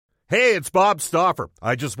Hey, it's Bob Stauffer.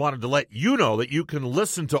 I just wanted to let you know that you can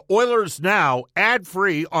listen to Oilers Now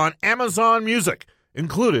ad-free on Amazon Music,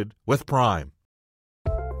 included with Prime.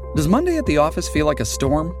 Does Monday at the office feel like a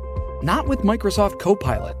storm? Not with Microsoft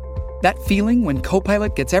Copilot. That feeling when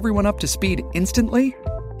Copilot gets everyone up to speed instantly?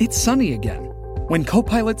 It's sunny again. When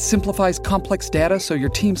Copilot simplifies complex data so your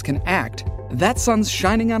teams can act, that sun's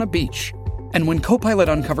shining on a beach. And when Copilot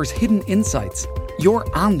uncovers hidden insights, you're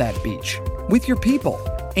on that beach with your people.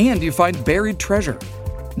 And you find buried treasure.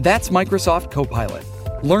 That's Microsoft Copilot.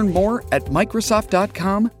 Learn more at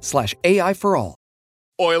Microsoft.com/AI for all.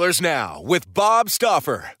 Oilers Now with Bob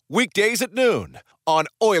Stauffer. Weekdays at noon on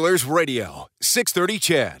Oilers Radio, 630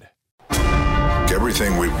 CHED.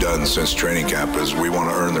 Everything we've done since training camp is we want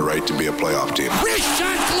to earn the right to be a playoff team. Wrist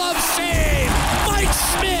shot, glove save! Mike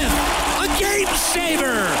Smith, a game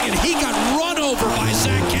saver! And he got run over by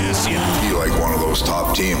Zach Kassian. Be like one of those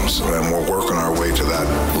top teams, and we're working our way to that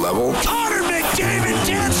level. Connor McDavid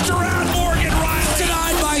danced around Morgan Riley.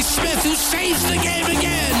 Denied by Smith, who saves the game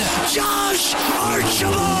again. Josh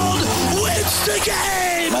Archibald wins the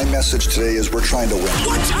game! My message today is we're trying to win.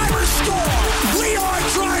 One-timer score! Leon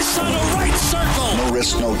Draisaitl, right circle! No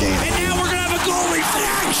risk, no game. And now we're going to have a goalie in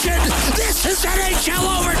action! This is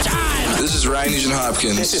NHL overtime! This is Ryan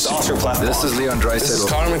Nugent-Hopkins. This is Oscar Platt. This is Leon Draisaitl. This is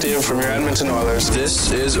Connor McDavid from your Edmonton Oilers.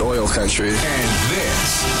 This is Oil Country. And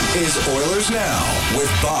this is Oilers Now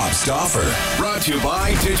with Bob Stauffer. Brought to you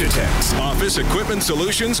by Digitex. Office Equipment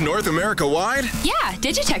Solutions North America wide? Yeah,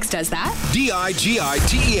 Digitex does that.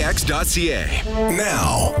 digitex.ca.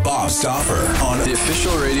 Now, Bob Stauffer on the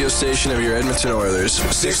official radio station of your Edmonton Oilers,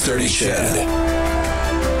 630 CHED.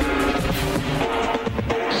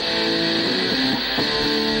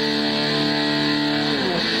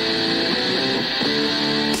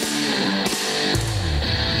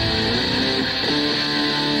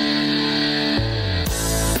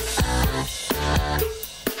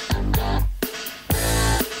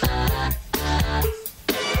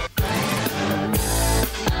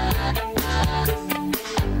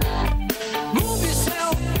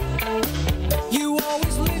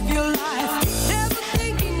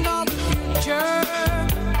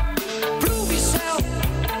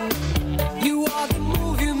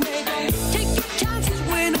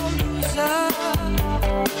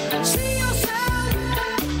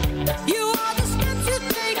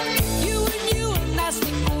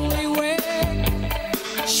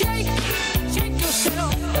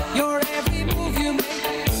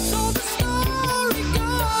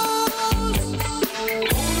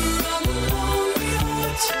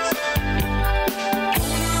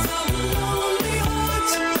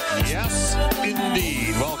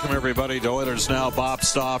 Now, Bob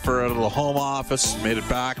Stauffer out of the home office, made it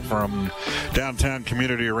back from downtown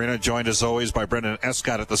Community Arena, joined as always by Brendan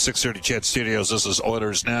Escott at the 630 CHED Studios. This is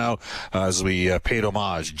Oilers Now as we paid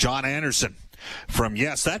homage. John Anderson from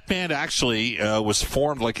Yes. That band actually was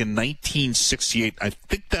formed like in 1968. I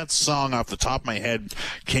think that song off the top of my head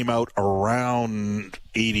came out around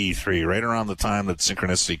 83, right around the time that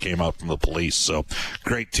Synchronicity came out from the Police. So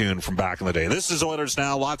great tune from back in the day. This is Oilers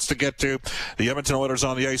Now. Lots to get to. The Edmonton Oilers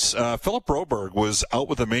on the ice. Philip Broberg was out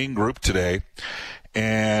with the main group today,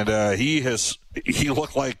 and he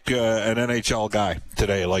looked like an NHL guy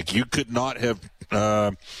today. Like you could not have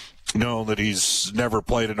known that he's never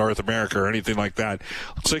played in North America or anything like that.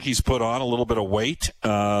 Looks like he's put on a little bit of weight.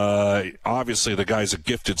 Obviously, the guy's a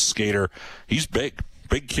gifted skater. He's big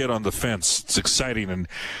kid on the fence. It's exciting, and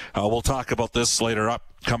we'll talk about this later up.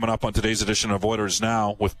 Coming up on today's edition of Oilers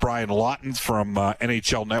Now with Brian Lawton from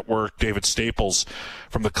NHL Network, David Staples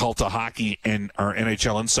from the Cult of Hockey, and our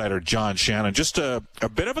NHL insider, John Shannon. Just a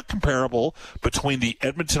bit of a comparable between the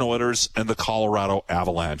Edmonton Oilers and the Colorado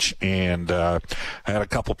Avalanche. And I had a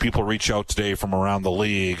couple people reach out today from around the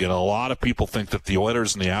league, and a lot of people think that the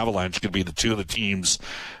Oilers and the Avalanche could be the two of the teams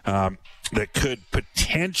that could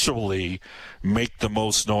potentially make the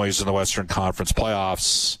most noise in the Western Conference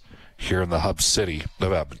playoffs here in the hub city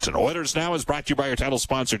of Edmonton. Oilers Now is brought to you by our title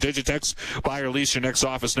sponsor, Digitex. Buy or lease your next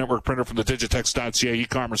office network printer from the Digitex.ca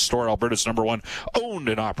e-commerce store, Alberta's #1 owned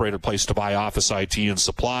and operated place to buy office IT and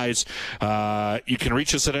supplies. You can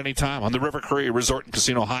reach us at any time on the River Cree Resort and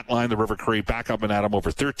Casino Hotline. The River Cree back up and at 'em, over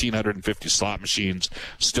 1,350 slot machines.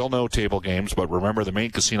 Still no table games, but remember the main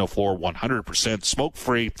casino floor 100%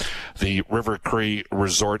 smoke-free. The River Cree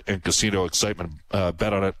Resort and Casino excitement.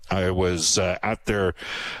 Bet on it. I was at their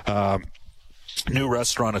new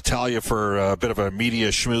restaurant Italia for a bit of a media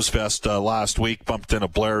schmooze fest last week. Bumped into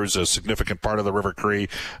Blair, who's a significant part of the River Cree.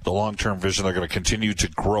 The long-term vision, they're going to continue to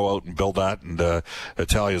grow out and build that, and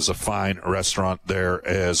Italia is a fine restaurant there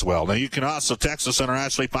as well. Now, you can also text us on our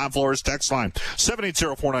Ashley Fine Floors text line,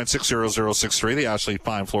 780-496-0063, the Ashley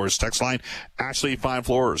Fine Floors text line. Ashley Fine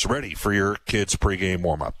Floors, ready for your kids' pregame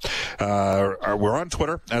warm-up. We're on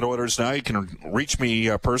Twitter at Oilers Now. You can reach me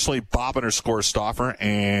personally, Bob_Stauffer,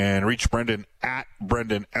 and reach Brendan at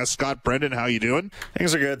Brendan Escott. Brendan, how you doing?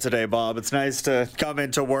 Things are good today, Bob. It's nice to come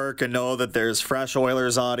into work and know that there's fresh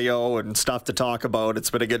Oilers audio and stuff to talk about.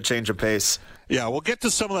 It's been a good change of pace. Yeah, we'll get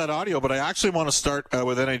to some of that audio, but I actually want to start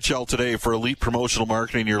with NHL Today. For Elite Promotional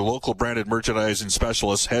Marketing, your local branded merchandising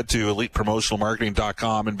specialist. Head to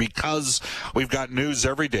elitepromotionalmarketing.com. And because we've got news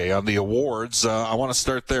every day on the awards, I want to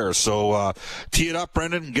start there. So tee it up,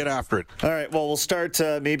 Brendan, get after it. All right, well, we'll start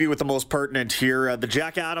maybe with the most pertinent here. The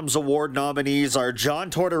Jack Adams Award nominees are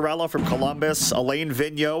John Tortorella from Columbus, Alain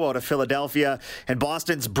Vigneault out of Philadelphia, and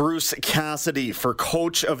Boston's Bruce Cassidy for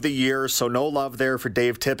Coach of the Year. So no love there for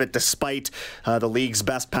Dave Tippett, despite the league's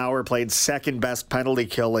best power play, second best penalty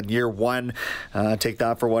kill in year one. Take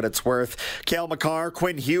that for what it's worth. Cale Makar,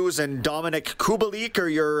 Quinn Hughes, and Dominic Kubalik are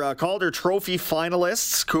your Calder Trophy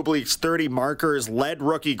finalists. Kubalik's 30 markers led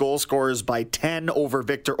rookie goal scorers by 10 over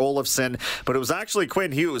Victor Olofsson, but it was actually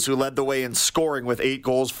Quinn Hughes who led the way in scoring with 8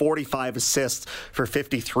 goals, 45 assists for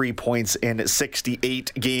 53 points in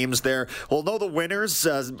 68 games there. We'll know the winners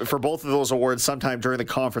for both of those awards sometime during the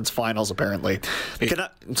conference finals, apparently.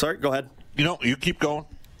 Sorry, go ahead. You keep going.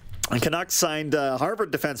 Canucks signed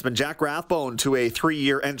Harvard defenseman Jack Rathbone to a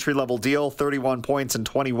 3-year entry-level deal, 31 points in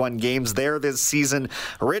 21 games there this season.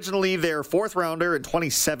 Originally their 4th rounder in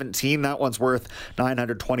 2017. That one's worth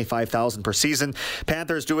 $925,000 per season.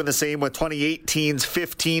 Panthers doing the same with 2018's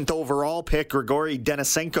 15th overall pick, Grigory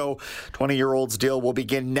Denisenko. 20-year-old's deal will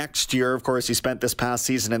begin next year. Of course, he spent this past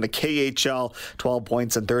season in the KHL, 12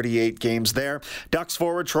 points in 38 games there. Ducks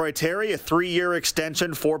forward Troy Terry, a 3-year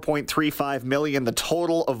extension, $4.35 million. The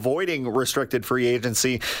total avoiding restricted free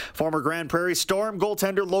agency. Former Grand Prairie Storm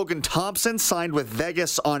goaltender Logan Thompson signed with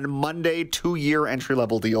Vegas on Monday, 2-year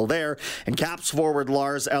entry-level deal there. And Caps forward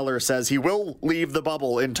Lars Eller says he will leave the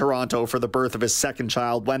bubble in Toronto for the birth of his second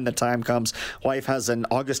child when the time comes. Wife has an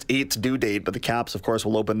August 8th due date, but the Caps, of course,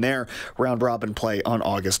 will open their round-robin play on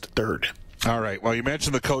August 3rd. All right. Well, you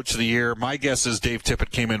mentioned the Coach of the Year. My guess is Dave Tippett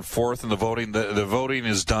came in 4th in the voting. The voting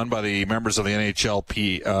is done by the members of the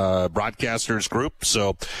NHLP broadcasters group.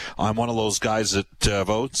 So I'm one of those guys that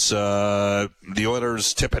votes. The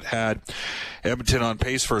Oilers, Tippett had Edmonton on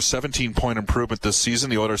pace for a 17-point improvement this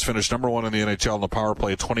season. The Oilers finished number 1 in the NHL in the power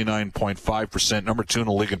play at 29.5%, number 2 in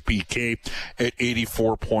the league in PK at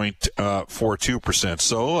 84.42%.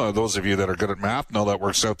 So those of you that are good at math know that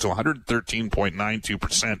works out to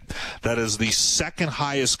 113.92%. That is the second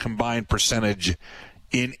highest combined percentage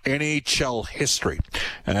in NHL history.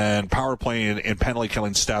 And power play and penalty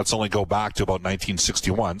killing stats only go back to about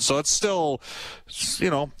 1961. So it's still,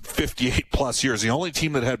 58 plus years. The only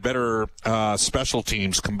team that had better special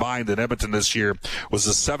teams combined than Edmonton this year was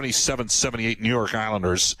the 77-78 New York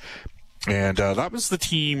Islanders. And that was the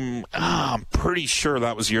team, I'm pretty sure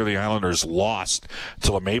that was the year the Islanders lost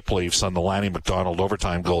to the Maple Leafs on the Lanny McDonald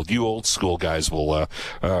overtime goal. You old school guys will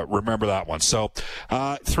remember that one. So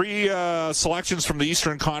 3 selections from the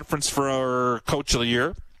Eastern Conference for our Coach of the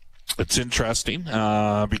Year. It's interesting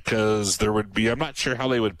because there would be, I'm not sure how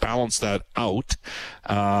they would balance that out.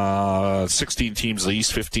 16 teams in the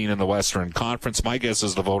East, 15 in the Western Conference. My guess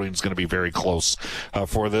is the voting is going to be very close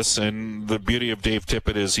for this. And the beauty of Dave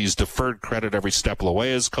Tippett is he's deferred credit every step of the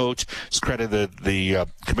way as coach. He's credited the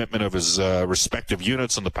commitment of his respective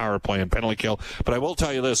units on the power play and penalty kill. But I will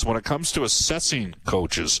tell you this, when it comes to assessing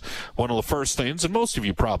coaches, one of the first things, and most of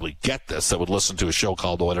you probably get this that would listen to a show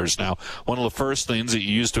called Oilers Now, one of the first things that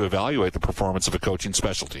you use to evaluate the performance of a coach in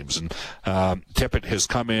special teams. And Tippett has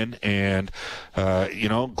come in and,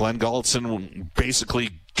 Glenn Gulletson basically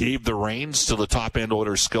gave the reins to the top-end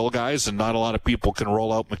Oilers skill guys, and not a lot of people can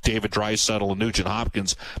roll out McDavid, Draisaitl, and Nugent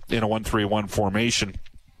Hopkins in a 1-3-1 formation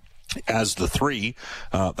as the 3.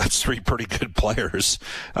 That's 3 pretty good players.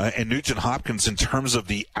 And Nugent Hopkins, in terms of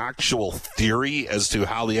the actual theory as to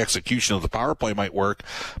how the execution of the power play might work,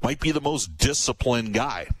 might be the most disciplined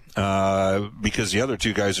guy. Because the other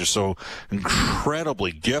 2 guys are so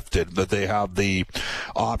incredibly gifted that they have the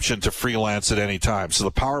option to freelance at any time. So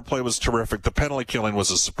the power play was terrific. The penalty killing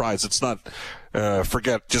was a surprise. It's not,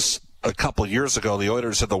 forget just a couple of years ago, the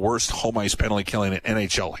Oilers had the worst home ice penalty killing in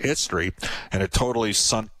NHL history, and it totally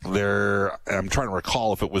sunk their, I'm trying to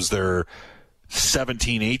recall if it was their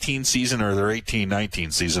 17-18 season or their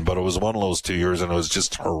 18-19 season, but it was one of those 2 years, and it was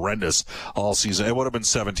just horrendous all season. It would have been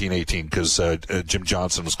 17-18 because Jim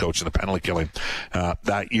Johnson was coaching the penalty killing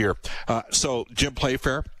that year. So Jim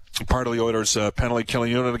Playfair, part of the Oilers penalty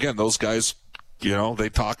killing unit. Again, those guys, you know, they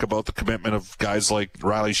talk about the commitment of guys like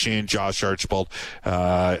Riley Shane, Josh Archibald,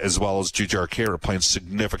 as well as Jujhar Khaira playing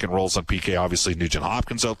significant roles on PK. Obviously, Nugent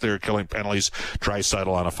Hopkins out there killing penalties. Draisaitl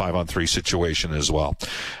on a 5-on-3 situation as well.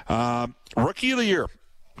 Rookie of the year,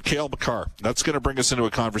 Cale Makar. That's going to bring us into a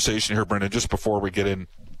conversation here, Brendan, just before we get in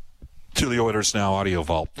to the Oilers Now audio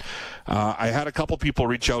vault. I had a couple people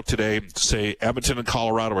reach out today to say Edmonton and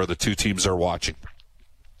Colorado are the two teams they're watching.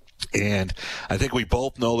 And I think we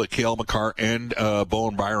both know that Cale Makar and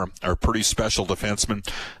Bowen Byram are pretty special defensemen.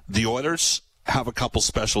 The Oilers have a couple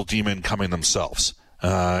special D-men coming themselves.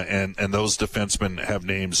 And those defensemen have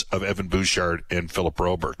names of Evan Bouchard and Philip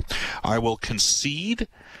Broberg. I will concede,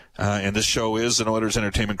 and this show is an Oilers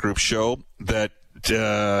Entertainment Group show, that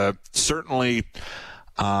certainly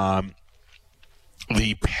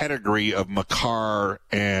the pedigree of Makar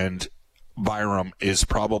and Byram is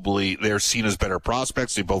probably, they're seen as better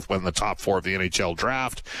prospects. They both went in the top 4 of the NHL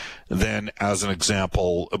draft. Then, as an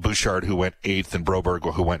example, Bouchard, who went 8th, and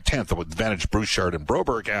Broberg, who went 10th. The advantage Bouchard and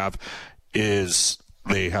Broberg have is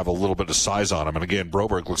they have a little bit of size on him. And again,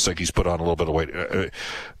 Broberg looks like he's put on a little bit of weight.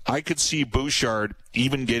 I could see Bouchard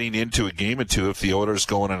even getting into a game or two if the Oilers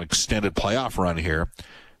go on an extended playoff run here,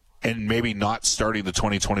 and maybe not starting the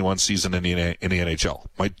 2021 season in the NHL.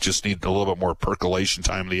 Might just need a little bit more percolation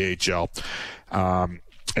time in the AHL.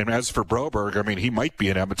 And as for Broberg, I mean, he might be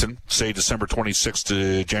in Edmonton, say December 26th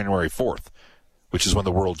to January 4th, which is when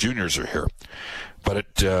the World Juniors are here. But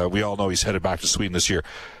we all know he's headed back to Sweden this year.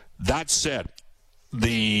 That said,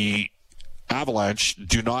 the Avalanche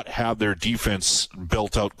do not have their defense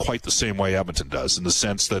built out quite the same way Edmonton does, in the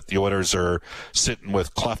sense that the Oilers are sitting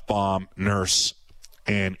with Klefbom, Nurse,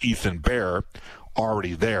 and Ethan Bear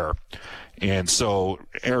already there. And so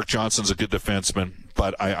Eric Johnson's a good defenseman,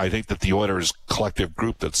 but I think that the Oilers collective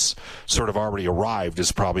group that's sort of already arrived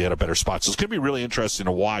is probably at a better spot. So it's going to be really interesting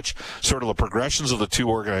to watch sort of the progressions of the two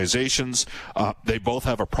organizations. They both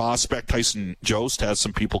have a prospect. Tyson Jost has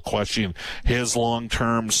some people questioning his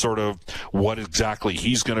long-term sort of what exactly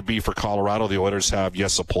he's going to be for Colorado. The Oilers have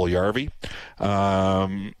Jesse Puljujärvi.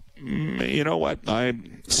 You know what?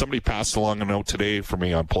 Somebody passed along a note today for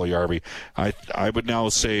me on Puljujärvi. I would now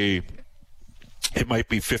say it might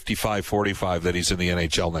be 55-45 that he's in the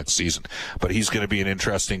NHL next season, but he's going to be an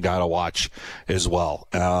interesting guy to watch as well.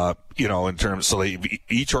 You know, in terms, so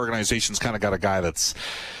each organization's kind of got a guy that's,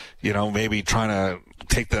 you know, maybe trying to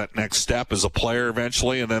take that next step as a player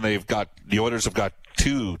eventually, and then the Oilers have got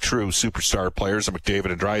two true superstar players,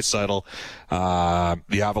 McDavid and Draisaitl.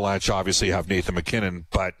 The Avalanche obviously have Nathan MacKinnon,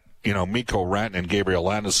 but you know, Mikko Rantanen and Gabriel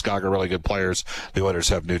Landeskog are really good players. The Oilers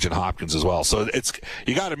have Nugent Hopkins as well. So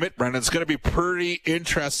you got to admit, Brendan, it's going to be pretty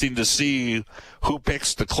interesting to see who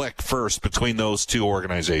picks the click first between those two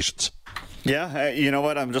organizations. Yeah, you know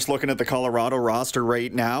what? I'm just looking at the Colorado roster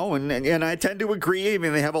right now, and I tend to agree. I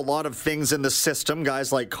mean, they have a lot of things in the system.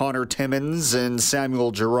 Guys like Connor Timmins and Samuel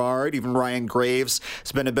Girard, even Ryan Graves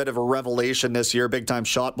has been a bit of a revelation this year. Big-time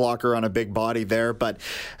shot blocker on a big body there. But,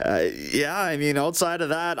 yeah, I mean, outside of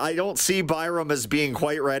that, I don't see Byram as being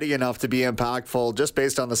quite ready enough to be impactful just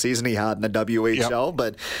based on the season he had in the WHL. Yep.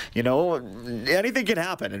 But, you know, anything can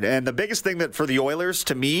happen. And the biggest thing that for the Oilers,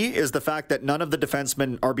 to me, is the fact that none of the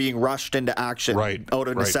defensemen are being rushed into action out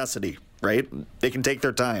of necessity, right? They can take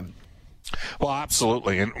their time. Well,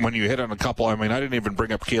 absolutely. And when you hit on a couple, I mean, I didn't even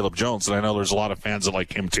bring up Caleb Jones, and I know there's a lot of fans that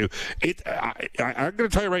like him too. I'm going to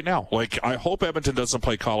tell you right now, like, I hope Edmonton doesn't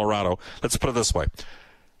play Colorado. Let's put it this way.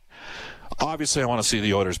 Obviously, I want to see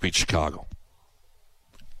the Oilers beat Chicago.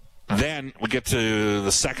 Then we get to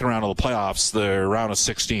the second round of the playoffs, the round of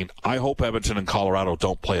 16. I hope Edmonton and Colorado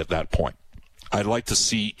don't play at that point. I'd like to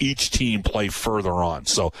see each team play further on.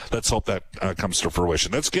 So let's hope that comes to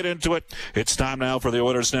fruition. Let's get into it. It's time now for the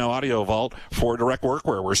Oilers Now Audio Vault for Direct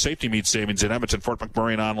Workwear, where safety meets savings in Edmonton, Fort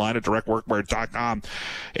McMurray, and online at directworkwear.com.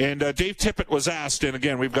 And Dave Tippett was asked, and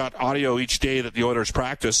again, we've got audio each day that the Oilers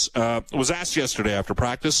practice, was asked yesterday after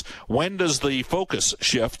practice, when does the focus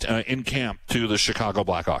shift in camp to the Chicago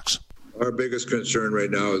Blackhawks? Our biggest concern right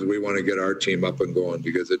now is we want to get our team up and going,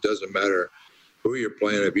 because it doesn't matter who you're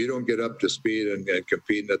playing. If you don't get up to speed and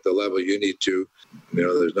competing at the level you need to, you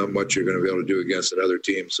know, there's not much you're going to be able to do against another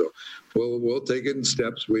team. So we'll take it in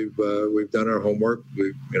steps. We've done our homework,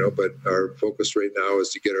 but our focus right now is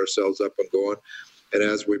to get ourselves up and going. And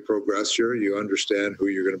as we progress here, you understand who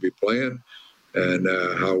you're going to be playing and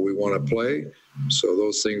how we want to play. So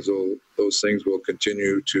those things will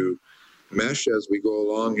continue to mesh as we go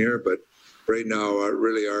along here. But right now,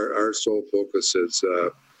 our sole focus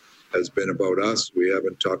has been about us. We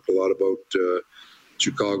haven't talked a lot about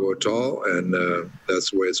Chicago at all, and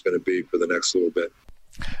that's the way it's going to be for the next little bit.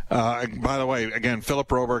 By the way, again, Philip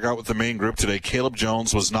Broberg out with the main group today. Caleb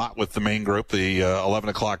Jones was not with the main group, the 11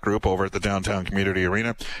 o'clock group over at the Downtown Community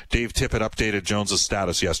Arena. Dave Tippett updated Jones's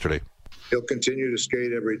status yesterday. He'll continue to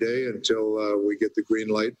skate every day until we get the green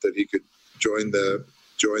light that he could join the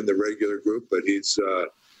regular group. But he's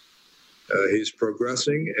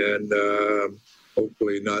progressing, and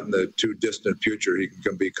hopefully not in the too distant future, he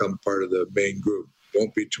can become part of the main group.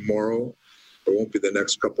 Won't be tomorrow. It won't be the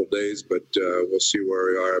next couple of days, but we'll see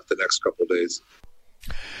where we are after the next couple of days.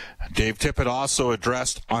 Dave Tippett also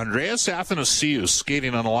addressed Andreas Athanasiou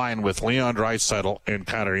skating on the line with Leon Draisaitl and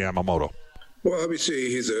Kailer Yamamoto. Well,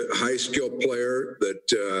 obviously, he's a high-skilled player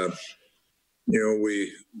that,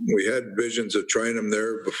 we had visions of trying him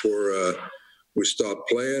there before we stopped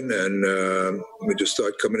playing, and we just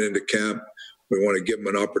thought coming into camp, we want to give him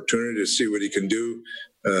an opportunity to see what he can do.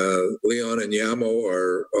 Leon and Yamo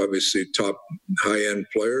are obviously top high-end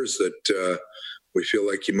players that we feel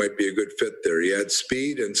like he might be a good fit there. He had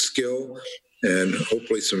speed and skill and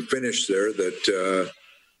hopefully some finish there that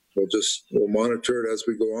we'll monitor it as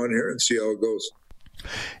we go on here and see how it goes.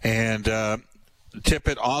 And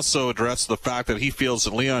Tippett also addressed the fact that he feels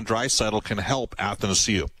that Leon Draisaitl can help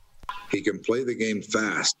Athanasiou. He can play the game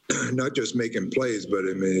fast, not just making plays, but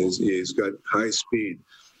he's got high speed.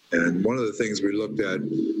 And one of the things we looked at,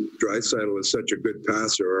 Draisaitl is such a good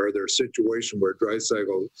passer. Are there situations where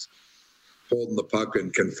Draisaitl's holding the puck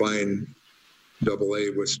and can find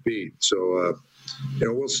AA with speed? So,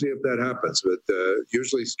 we'll see if that happens. But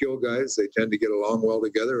usually skilled guys, they tend to get along well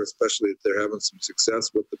together, especially if they're having some success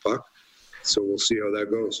with the puck. So we'll see how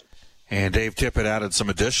that goes. And Dave Tippett added some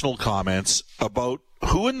additional comments about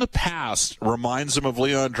who in the past reminds him of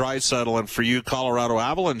Leon Draisaitl. And for you Colorado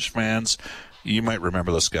Avalanche fans, you might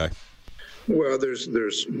remember this guy. Well, there's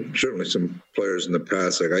certainly some players in the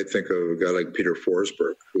past. Like I think of a guy like Peter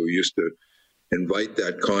Forsberg, who used to invite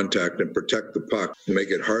that contact and protect the puck, make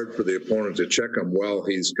it hard for the opponent to check him while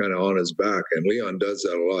he's kind of on his back. And Leon does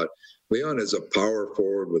that a lot. Leon is a power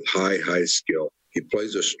forward with high skill. He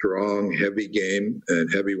plays a strong, heavy game,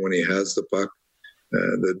 and heavy when he has the puck.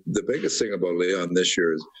 The biggest thing about Leon this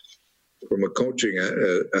year is, from a coaching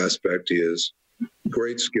aspect, he is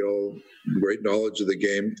great skill, great knowledge of the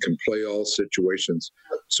game, can play all situations.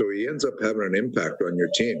 So he ends up having an impact on your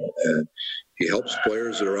team. And he helps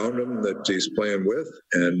players around him that he's playing with.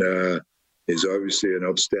 And he's obviously an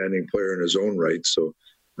outstanding player in his own right. So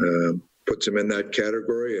puts him in that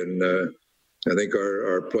category. And I think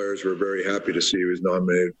our players were very happy to see he was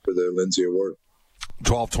nominated for the Lindsay Award.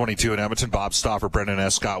 12:22 in Edmonton. Bob Stauffer, Brendan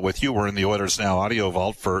Escott with you. We're in the Oilers Now audio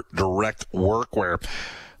vault for direct workwear.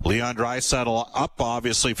 Leon Draisaitl up,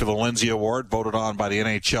 obviously, for the Lindsay Award, voted on by the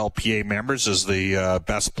NHLPA members as the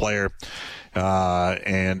best player.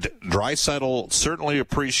 And Draisaitl certainly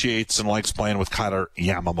appreciates and likes playing with Kailer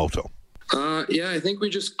Yamamoto. Yeah, I think we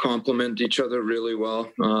just complement each other really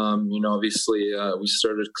well. Obviously, we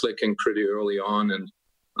started clicking pretty early on, and,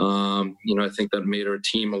 I think that made our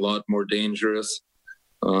team a lot more dangerous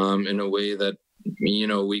in a way that,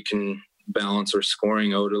 we can balance our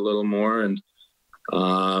scoring out a little more. And,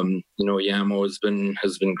 Yamo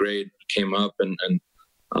has been great, came up and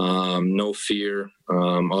no fear.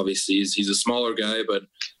 Obviously, he's a smaller guy, but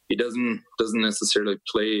he doesn't necessarily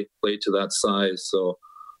play to that size. So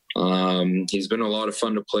he's been a lot of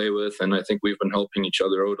fun to play with, and I think we've been helping each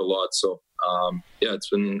other out a lot. So it's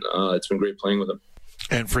been great playing with him.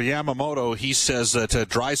 And for Yamamoto, he says that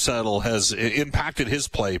Draisaitl has impacted his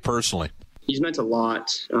play personally. He's meant a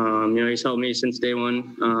lot. He's helped me since day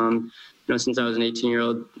one. Since I was an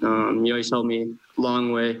 18-year-old, he's helped me a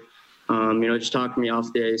long way. Just talking to me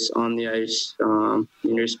off the ice, on the ice,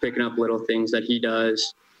 just picking up little things that he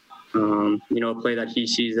does, a play that he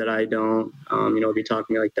sees that I don't, be talking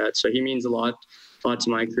to me like that. So he means a lot to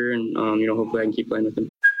my career, and, hopefully I can keep playing with him.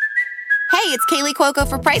 Hey, it's Kaylee Cuoco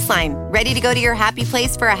for Priceline. Ready to go to your happy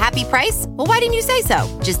place for a happy price? Well, why didn't you say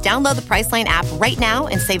so? Just download the Priceline app right now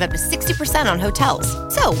and save up to 60% on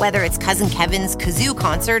hotels. So whether it's Cousin Kevin's Kazoo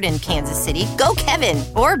Concert in Kansas City, go Kevin,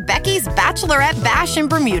 or Becky's Bachelorette Bash in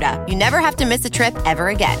Bermuda, you never have to miss a trip ever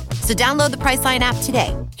again. So download the Priceline app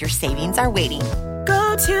today. Your savings are waiting.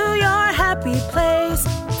 Go to your happy place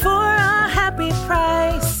for a happy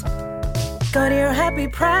price. Go to your happy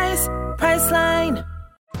price, Priceline.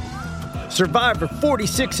 Survivor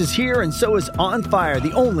 46 is here, and so is On Fire,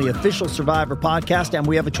 the only official Survivor podcast, and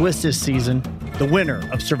we have a twist this season. The winner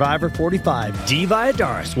of Survivor 45, Dee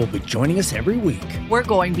Valladares, will be joining us every week. We're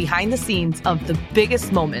going behind the scenes of the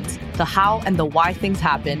biggest moments, the how and the why things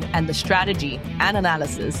happen, and the strategy and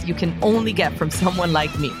analysis you can only get from someone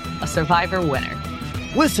like me, a Survivor winner.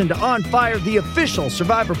 Listen to On Fire, the official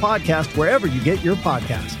Survivor podcast, wherever you get your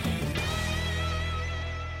podcast.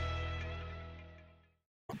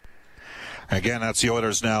 Again, that's the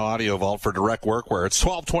Oilers Now audio vault for direct workwear. It's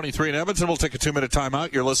 12:23 in Edmonton. We'll take a 2-minute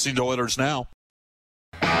timeout. You're listening to Oilers Now.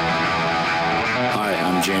 Hi,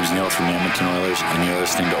 I'm James Neal from the Edmonton Oilers, and you're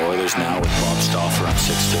listening to Oilers Now with Bob Stauffer on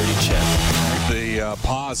 630 CHED. The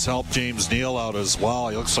pause helped James Neal out as well.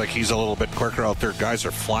 He looks like he's a little bit quicker out there. Guys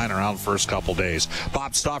are flying around the first couple days.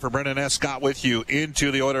 Bob Stauffer, Brendan Escott with you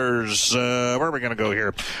into the Oilers. Where are we going to go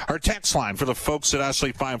here? Our text line for the folks at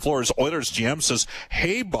Ashley Fine Floors. Oilers GM says,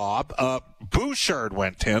 hey, Bob, Bouchard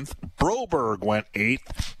went 10th. Broberg went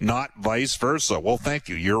 8th, not vice versa. Well, thank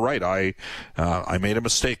you. You're right. I made a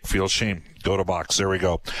mistake. Feel shame. Go to box. There we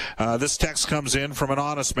go. This text comes in from an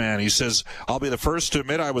honest man. He says, I'll be the first to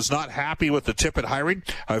admit I was not happy with the Tippett hiring.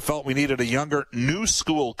 I felt we needed a younger, new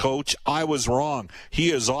school coach. I was wrong.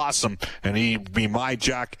 He is awesome, and he'd be my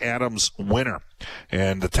Jack Adams winner.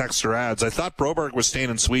 And the texter adds, I thought Broberg was staying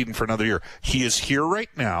in Sweden for another year. He is here right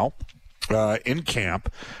now in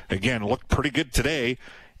camp. Again, looked pretty good today.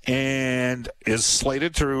 And is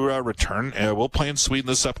slated to return. We'll play in Sweden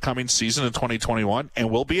this upcoming season in 2021, and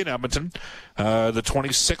we'll be in Edmonton the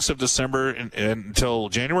 26th of December until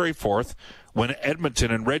January 4th, when Edmonton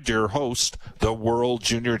and Red Deer host the World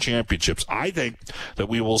Junior Championships. I think that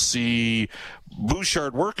we will see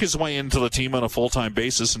Bouchard work his way into the team on a full-time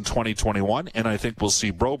basis in 2021, and I think we'll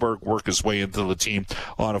see Broberg work his way into the team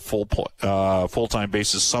on a full-time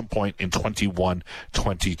basis some point in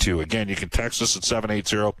 21-22. Again, you can text us at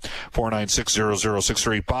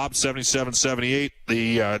 780-496-0063. Bob, 7778,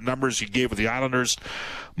 the numbers you gave with the Islanders.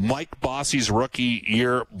 Mike Bossy's rookie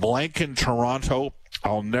year, blank in Toronto.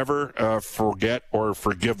 I'll never forget or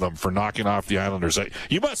forgive them for knocking off the Islanders.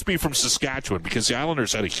 You must be from Saskatchewan, because the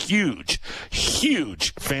Islanders had a huge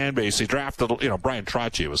fan base. They drafted, Brian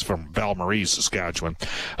Trottier was from Belle-Marie, Saskatchewan.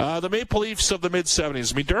 The Maple Leafs of the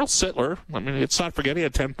mid-'70s. Daryl Sittler, let's not forget, he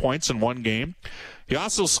had 10 points in one game. He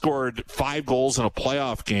also scored 5 goals in a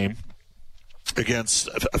playoff game against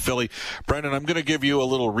Philly. Brendan, I'm going to give you a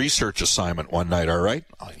little research assignment one night, all right?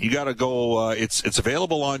 You got to go, it's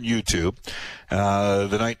available on YouTube.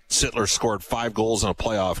 The night Sittler scored 5 goals in a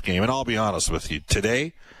playoff game, and I'll be honest with you,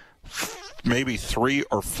 today, maybe 3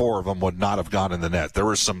 or 4 of them would not have gone in the net. There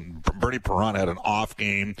were some, Bernie Perron had an off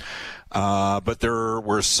game, but there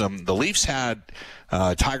were some, the Leafs had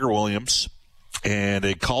Tiger Williams, and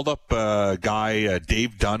they called up a guy,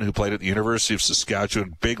 Dave Dunn, who played at the University of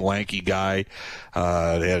Saskatchewan, big, lanky guy.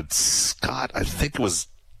 They had Scott, I think it was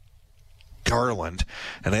Garland,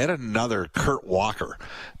 and they had another, Kurt Walker.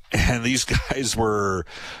 And these guys were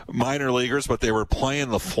minor leaguers, but they were playing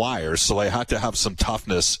the Flyers, so they had to have some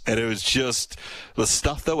toughness. And it was just the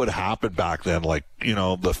stuff that would happen back then. Like,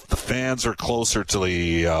 the fans are closer to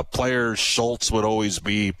the players. Schultz would always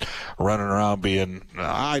be running around being,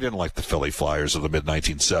 I didn't like the Philly Flyers of the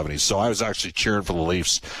mid-1970s. So I was actually cheering for the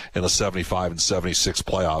Leafs in the 75 and 76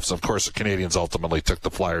 playoffs. Of course, the Canadians ultimately took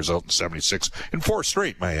the Flyers out in 76 in 4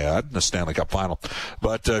 straight, may I add, in the Stanley Cup final.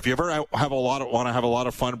 But if you ever want to have a lot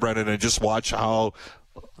of fun, Brendan, and just watch how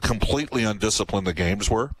completely undisciplined the games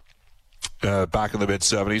were back in the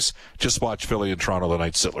mid-'70s, just watch Philly and Toronto the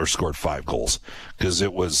night Sittler scored 5 goals, because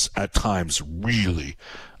it was at times really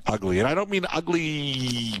ugly. And I don't mean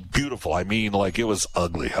ugly beautiful. I mean like it was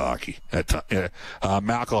ugly hockey.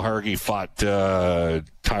 McElhargy fought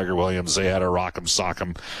Tiger Williams. They had a rock'em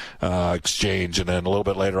sock'em exchange, and then a little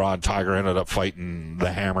bit later on, Tiger ended up fighting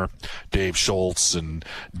the Hammer, Dave Schultz, and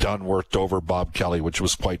Dunn worked over Bob Kelly, which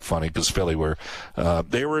was quite funny because Philly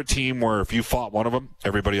they were a team where if you fought one of them,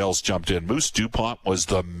 everybody else jumped in. Moose DuPont was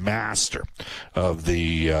the master of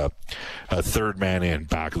the third man in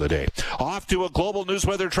back of the day. Off to a global news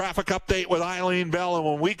weather traffic update with Eileen Bell, and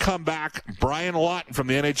when we come back, Brian Lawton from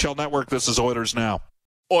the NHL Network. This is Oilers Now.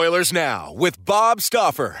 Oilers Now with Bob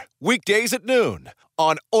Stauffer. Weekdays at noon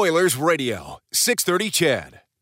on Oilers Radio, 630 CHED.